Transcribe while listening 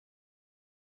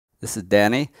This is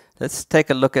Danny. Let's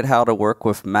take a look at how to work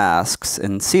with masks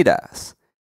in SeaDAS.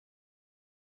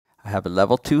 I have a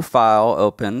level 2 file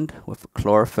opened with a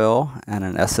chlorophyll and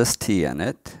an SST in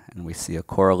it, and we see a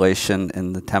correlation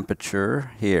in the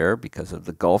temperature here because of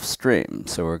the Gulf Stream.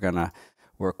 So we're going to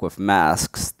work with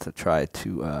masks to try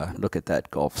to look at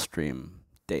that Gulf Stream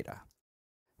data.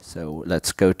 So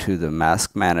let's go to the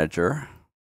Mask Manager,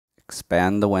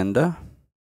 expand the window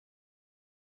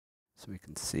so we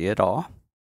can see it all.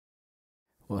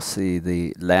 We'll see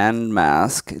the land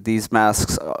mask. These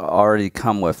masks already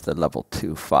come with the level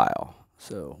 2 file.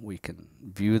 So we can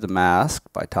view the mask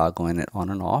by toggling it on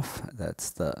and off. That's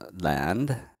the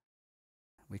land.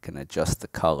 We can adjust the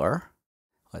color.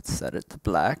 Let's set it to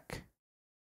black.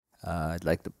 I'd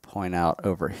like to point out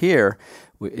over here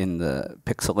in the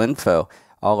pixel info,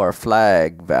 all our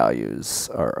flag values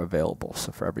are available.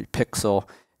 So for every pixel,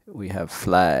 we have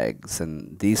flags,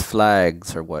 and these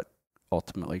flags are what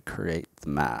ultimately create the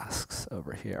masks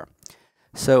over here.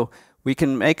 So we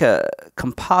can make a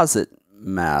composite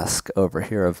mask over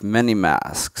here of many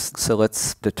masks. So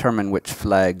let's determine which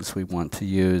flags we want to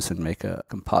use and make a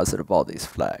composite of all these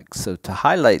flags. So to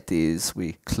highlight these,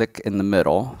 we click in the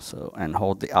middle and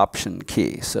hold the Option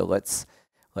key. So let's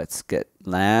get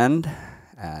land,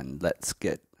 and let's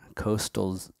get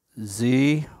coastal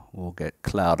Z. We'll get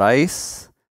cloud ice,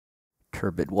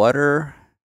 turbid water,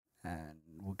 and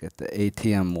we'll get the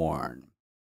ATM worn.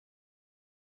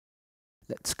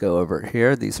 Let's go over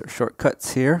here. These are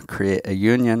shortcuts here. Create a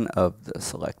union of the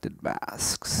selected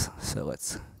masks. So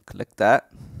let's click that,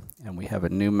 and we have a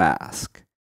new mask.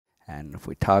 And if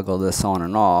we toggle this on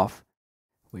and off,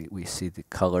 we see the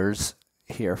colors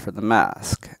here for the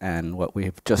mask. And what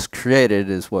we've just created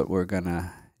is what we're going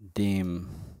to deem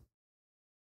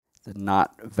the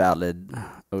not valid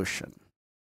ocean.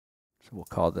 So we'll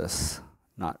call this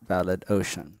not valid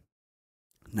ocean.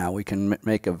 Now we can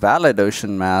make a valid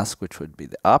ocean mask, which would be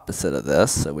the opposite of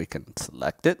this. So we can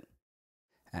select it,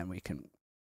 and we can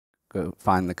go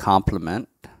find the complement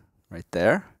right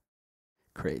there,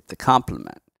 create the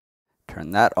complement,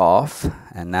 turn that off,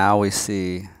 and now we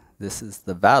see this is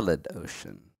the valid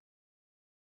ocean.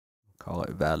 Call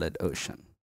it valid ocean.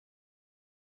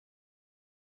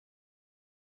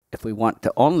 If we want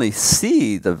to only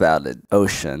see the valid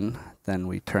ocean, then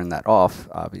we turn that off.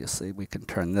 Obviously, we can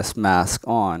turn this mask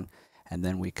on, and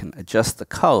then we can adjust the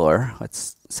color.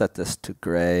 Let's set this to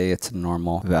gray. It's a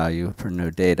normal value for no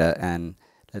data. And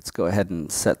let's go ahead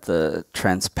and set the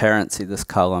transparency. This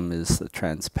column is the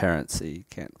transparency. You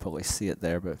can't fully see it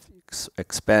there, but if you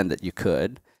expand it, you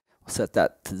could. We'll set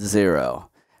that to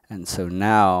 0. And so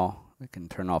now we can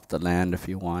turn off the land if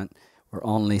you want. We're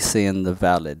only seeing the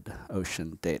valid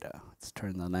ocean data. Let's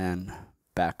turn the land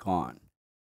back on.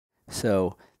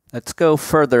 So let's go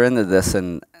further into this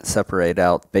and separate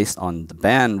out based on the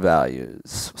band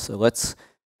values. So let's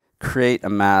create a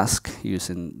mask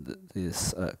using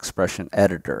this expression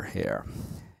editor here.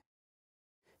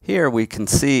 Here we can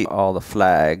see all the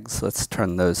flags. Let's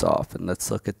turn those off, and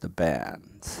let's look at the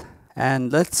bands.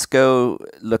 And let's go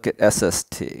look at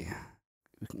SST.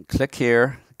 We can click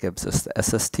here. It gives us the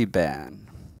SST band.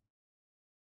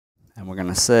 And we're going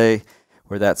to say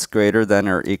where that's greater than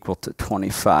or equal to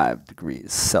 25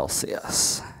 degrees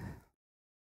Celsius.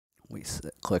 We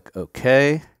click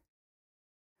OK,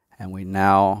 and we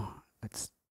now,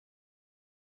 let's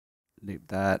leave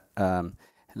that, and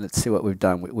let's see what we've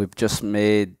done. We've just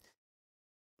made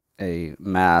a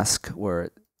mask where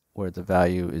the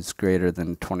value is greater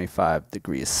than 25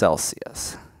 degrees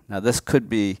Celsius. Now this could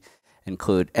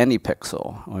include any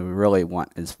pixel. What we really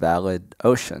want is valid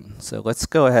ocean. So let's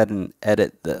go ahead and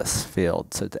edit this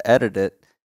field. So to edit it,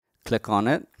 click on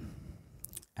it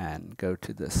and go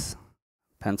to this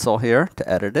pencil here to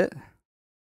edit it.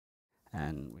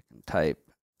 And we can type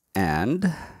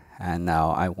and now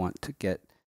I want to get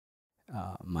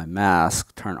my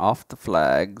mask, turn off the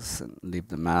flags and leave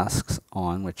the masks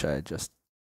on, which I just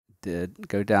did.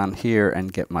 Go down here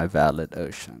and get my valid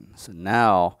ocean. So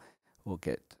now we'll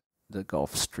get the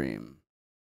Gulf Stream.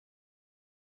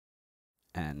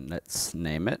 And let's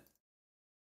name it.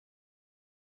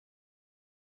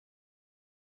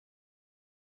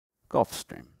 Gulf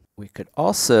Stream. We could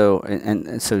also,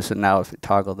 and so now if we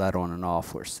toggle that on and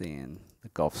off, we're seeing the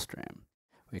Gulf Stream.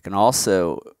 We can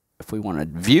also, if we want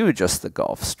to view just the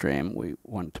Gulf Stream, we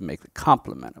want to make the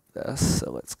complement of this.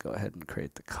 So let's go ahead and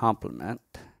create the complement.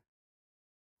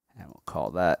 And we'll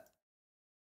call that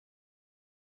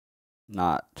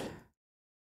not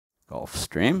Gulf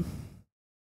Stream.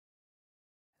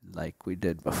 Like we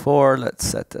did before, let's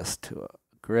set this to a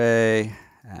gray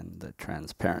and the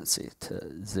transparency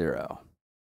to 0.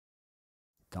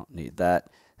 Don't need that.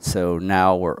 So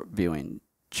now we're viewing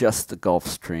just the Gulf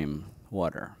Stream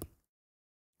water.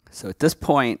 So at this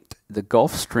point, the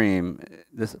Gulf Stream,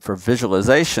 for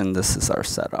visualization, this is our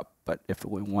setup. But if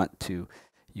we want to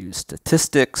use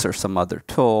statistics or some other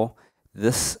tool,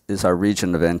 this is our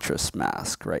region of interest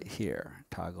mask right here.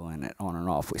 Toggling it on and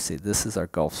off, we see this is our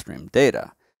Gulf Stream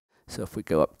data. So if we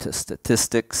go up to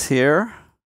statistics here,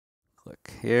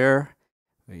 click here,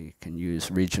 we can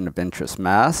use region of interest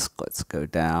mask. Let's go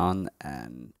down,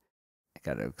 and I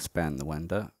got to expand the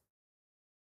window.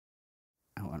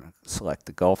 I want to select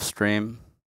the Gulf Stream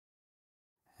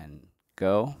and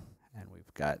go, and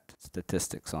we've got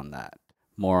statistics on that.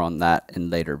 More on that in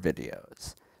later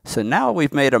videos. So now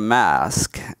we've made a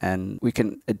mask, and we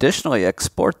can additionally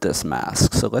export this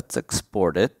mask. So let's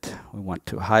export it. We want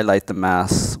to highlight the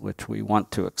masks which we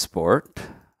want to export.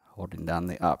 Holding down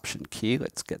the Option key,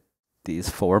 let's get these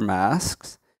 4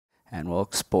 masks, and we'll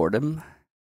export them.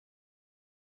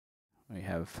 We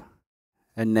have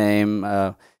a name.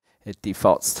 It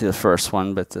defaults to the first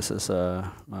one, but this is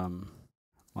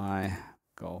my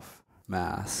Gulf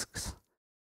masks.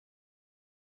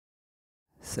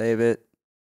 Save it.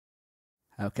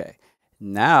 Okay.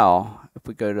 Now, if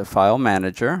we go to File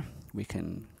Manager, we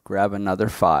can grab another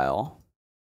file,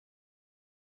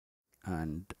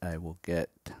 and I will get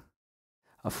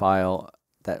a file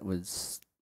that was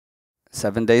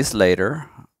 7 days later,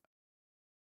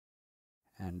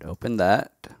 and open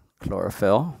that,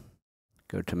 chlorophyll.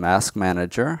 Go to Mask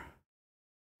Manager,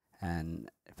 and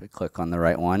if we click on the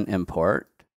right one, import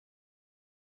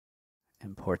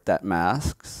that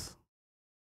masks,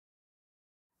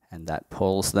 and that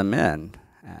pulls them in.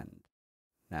 And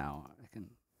now I can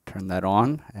turn that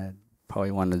on, and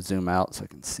probably want to zoom out so I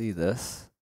can see this.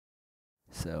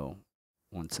 So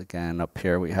once again, up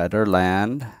here we had our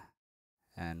land,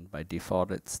 and by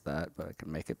default it's that, but I can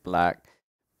make it black.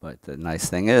 But the nice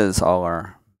thing is all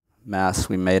our masks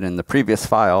we made in the previous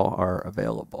file are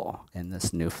available in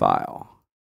this new file.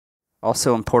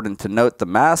 Also important to note, the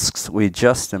masks we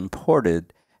just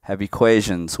imported have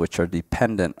equations which are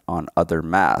dependent on other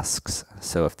masks.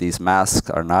 So if these masks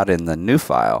are not in the new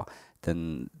file,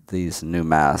 then these new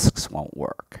masks won't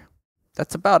work.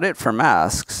 That's about it for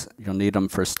masks. You'll need them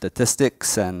for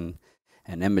statistics and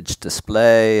an image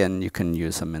display, and you can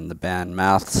use them in the band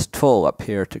maths tool up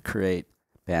here to create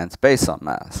bands based on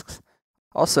masks.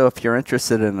 Also, if you're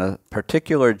interested in a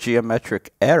particular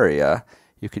geometric area,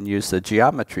 you can use the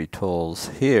geometry tools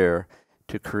here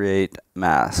to create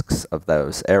masks of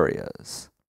those areas.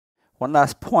 One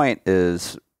last point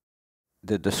is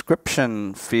the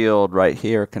description field right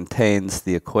here contains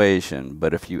the equation,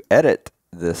 but if you edit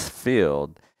this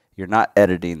field, you're not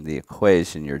editing the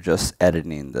equation, you're just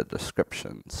editing the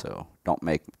description. So don't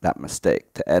make that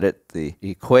mistake. To edit the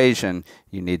equation,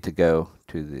 you need to go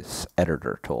to this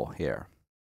editor tool here.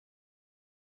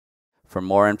 For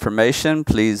more information,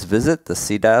 please visit the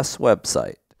SeaDAS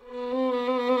website.